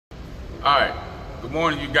All right, good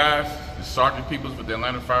morning, you guys. It's Sergeant Peoples with the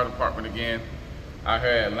Atlanta Fire Department again. Out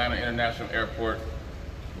here at Atlanta International Airport.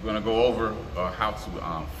 We're gonna go over how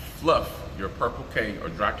to fluff your Purple K or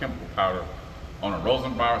dry chemical powder on a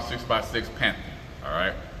Rosenbauer 6x6 Panther. All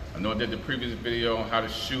right, I know I did the previous video on how to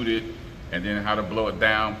shoot it and then how to blow it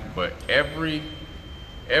down, but every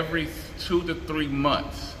 2 to 3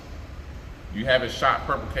 months, you haven't shot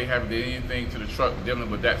Purple K, haven't did anything to the truck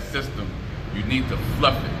dealing with that system, you need to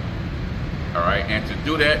fluff it. All right, and to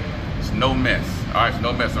do that, it's no mess. All right, it's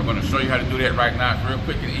no mess. I'm gonna show you how to do that right now. It's real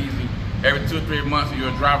quick and easy. Every 2 or 3 months, if you're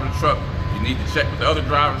a driver of the truck, you need to check with the other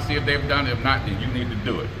drivers, see if they've done it. If not, then you need to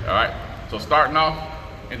do it. All right, so starting off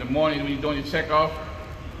in the morning when you're doing your check off,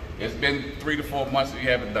 it's been 3 to 4 months that you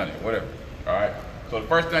haven't done it, whatever. All right, so the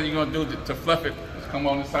first thing you're gonna do to fluff it is come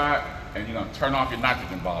on the side and you're gonna turn off your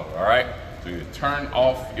nitrogen bottle. All right, so you turn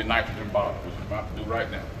off your nitrogen bottle, which we're about to do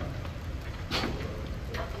right now.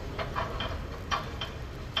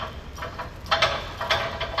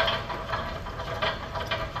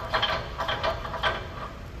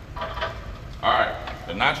 All right,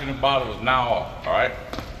 the nitrogen bottle is now off, all right?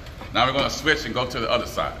 Now we're gonna switch and go to the other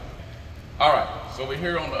side. All right, so we're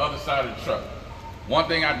here on the other side of the truck. One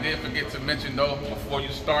thing I did forget to mention though, before you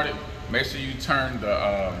start it, make sure you turn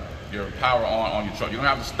your power on your truck. You don't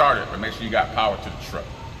have to start it, but make sure you got power to the truck.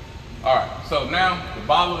 All right, so now the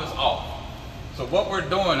bottle is off. So what we're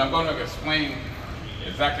doing, I'm gonna explain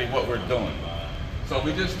exactly what we're doing. So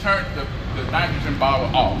we just turned the nitrogen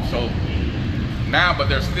bottle off. So now, but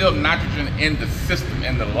there's still nitrogen in the system,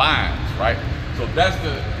 in the lines, right? So that's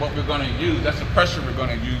what we're gonna use, that's the pressure we're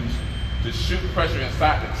gonna use to shoot pressure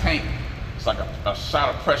inside the tank. It's like a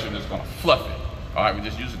shot of pressure that's gonna fluff it. All right, we're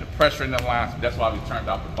just using the pressure in the lines, that's why we turned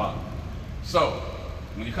off the bottle. So,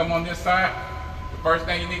 when you come on this side, the first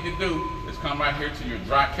thing you need to do is come right here to your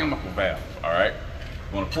dry chemical valve, all right?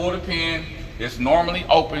 You're gonna pull the pin, it's normally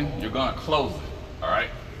open, you're gonna close it, all right?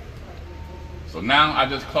 So now I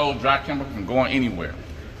just closed dry chemical from going anywhere.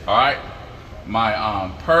 All right, my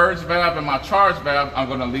purge valve and my charge valve, I'm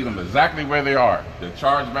gonna leave them exactly where they are. The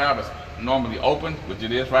charge valve is normally open, which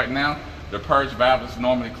it is right now. The purge valve is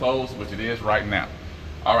normally closed, which it is right now.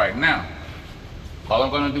 All right, now, all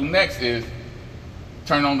I'm gonna do next is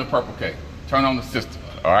turn on the Purple K, turn on the system.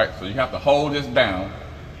 All right, so you have to hold this down,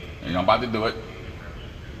 and I'm about to do it.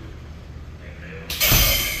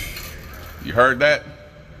 You heard that?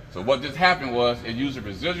 So what just happened was it used the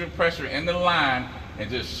residual pressure in the line and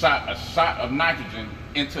just shot a shot of nitrogen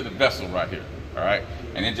into the vessel right here, all right?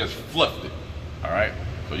 And it just fluffed it, all right?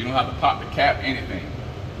 So you don't have to pop the cap, anything.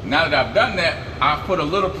 Now that I've done that, I've put a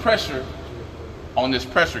little pressure on this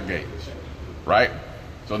pressure gauge, right?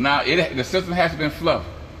 So now the system has been fluffed.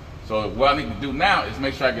 So what I need to do now is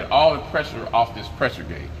make sure I get all the pressure off this pressure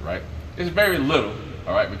gauge, right? It's very little,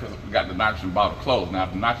 all right, because we got the nitrogen bottle closed. Now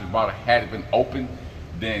if the nitrogen bottle had been open,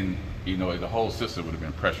 then, you know, the whole system would have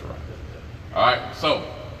been pressurized. All right, so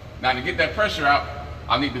now to get that pressure out,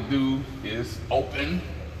 all I need to do is open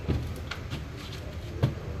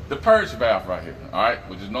the purge valve right here, all right,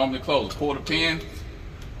 which is normally closed. Pull the pin,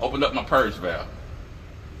 open up my purge valve.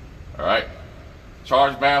 All right,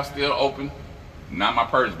 charge valve still open. Now my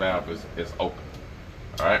purge valve is open.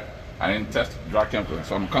 All right, I didn't test the dry chemical.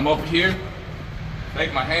 So I'm gonna come over here,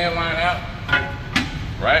 take my hand line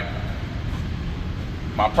out, right?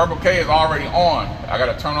 My Purple K is already on. I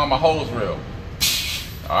gotta turn on my hose reel.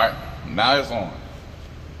 All right, now it's on.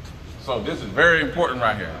 So this is very important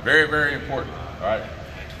right here. Very, very important, all right?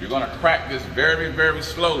 You're gonna crack this very, very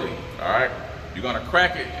slowly, all right? You're gonna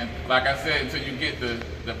crack it, and like I said, until you get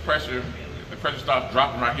the pressure starts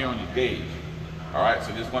dropping right here on your gauge. All right,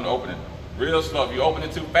 so just wanna open it real slow. If you open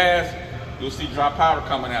it too fast, you'll see dry powder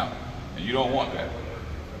coming out, and you don't want that.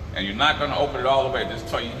 And you're not gonna open it all the way, just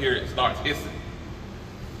until you hear it starts hissing,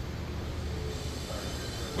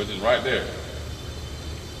 which is right there.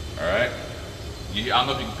 All right. I don't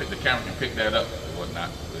know if the camera can pick that up or whatnot,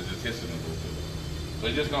 but it's just hissing a little bit. So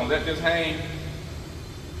you're just gonna let this hang.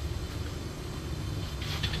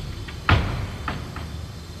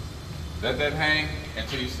 Let that hang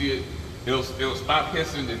until you see it. It'll stop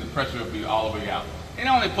hissing, and the pressure will be all the way out. It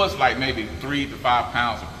only puts like maybe 3 to 5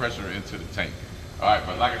 pounds of pressure into the tank. All right,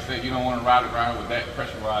 but like I said, you don't want to ride around with that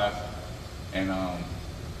pressurized, and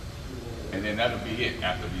then that'll be it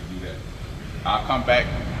after we do that. I'll come back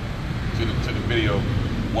to the video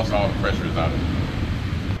once all the pressure is out of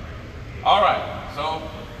it. All right, so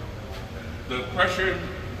the pressure,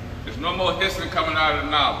 there's no more hissing coming out of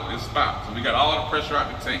the nozzle. It stopped. So we got all the pressure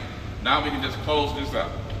out the tank. Now we can just close this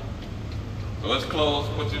out. So let's close,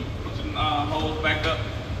 put your hose back up.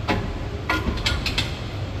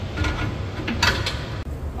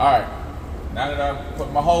 All right, Now that I've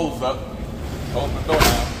put my hose up, hold my door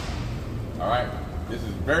down, all right, this is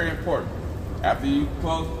very important. After you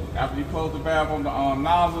close the valve on the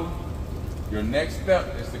nozzle, your next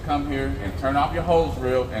step is to come here and turn off your hose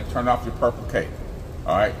reel and turn off your purple cake.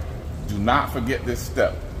 All right? Do not forget this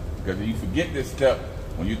step, because if you forget this step,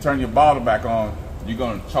 when you turn your bottle back on, you're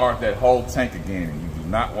going to charge that whole tank again, and you do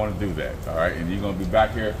not want to do that. All right? And you're going to be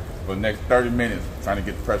back here for the next 30 minutes trying to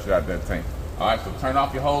get the pressure out of that tank. All right? So turn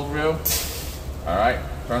off your hose reel. All right?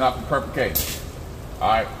 Turn off the purple cake. All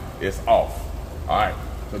right? It's off. All right?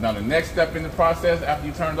 So now the next step in the process after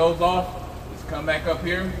you turn those off is come back up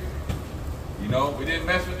here. You know, we didn't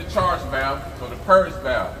mess with the charge valve, so the purge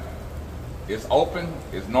valve. It's open,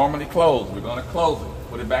 it's normally closed. We're gonna close it,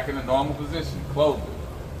 put it back in the normal position, close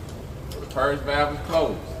it. So the purge valve is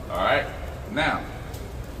closed, all right? Now,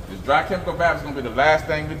 this dry chemical valve is gonna be the last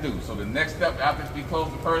thing to do. So the next step after we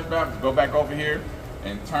close the purge valve is go back over here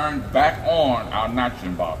and turn back on our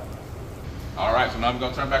nitrogen bottle. All right, so now we're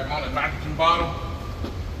gonna turn back on the nitrogen bottle.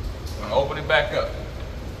 We're gonna open it back up.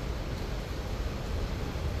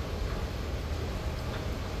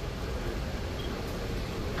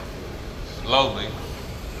 Slowly.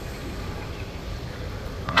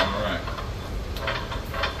 All right.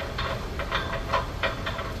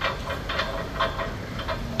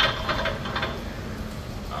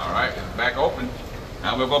 All right, it's back open.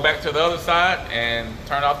 Now we'll go back to the other side and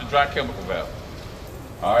turn off the dry chemical valve.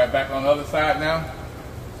 All right, back on the other side now.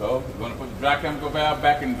 So we're going to put the dry chemical valve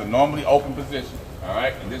back in the normally open position. All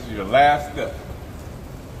right, and this is your last step.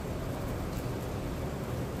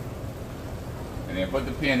 And then put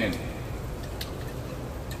the pin in it.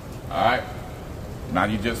 All right, now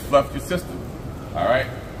you just fluff your system. All right,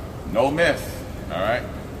 no mess. All right,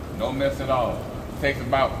 no mess at all. It takes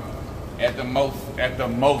about, at the most,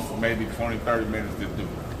 maybe 20, 30 minutes to do.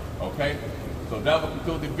 Okay, so that will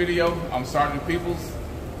conclude the video. I'm Sergeant Peoples.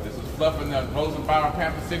 This is Fluffing the Rosenbauer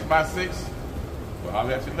Panther 6x6. We'll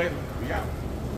holler at you later. We out.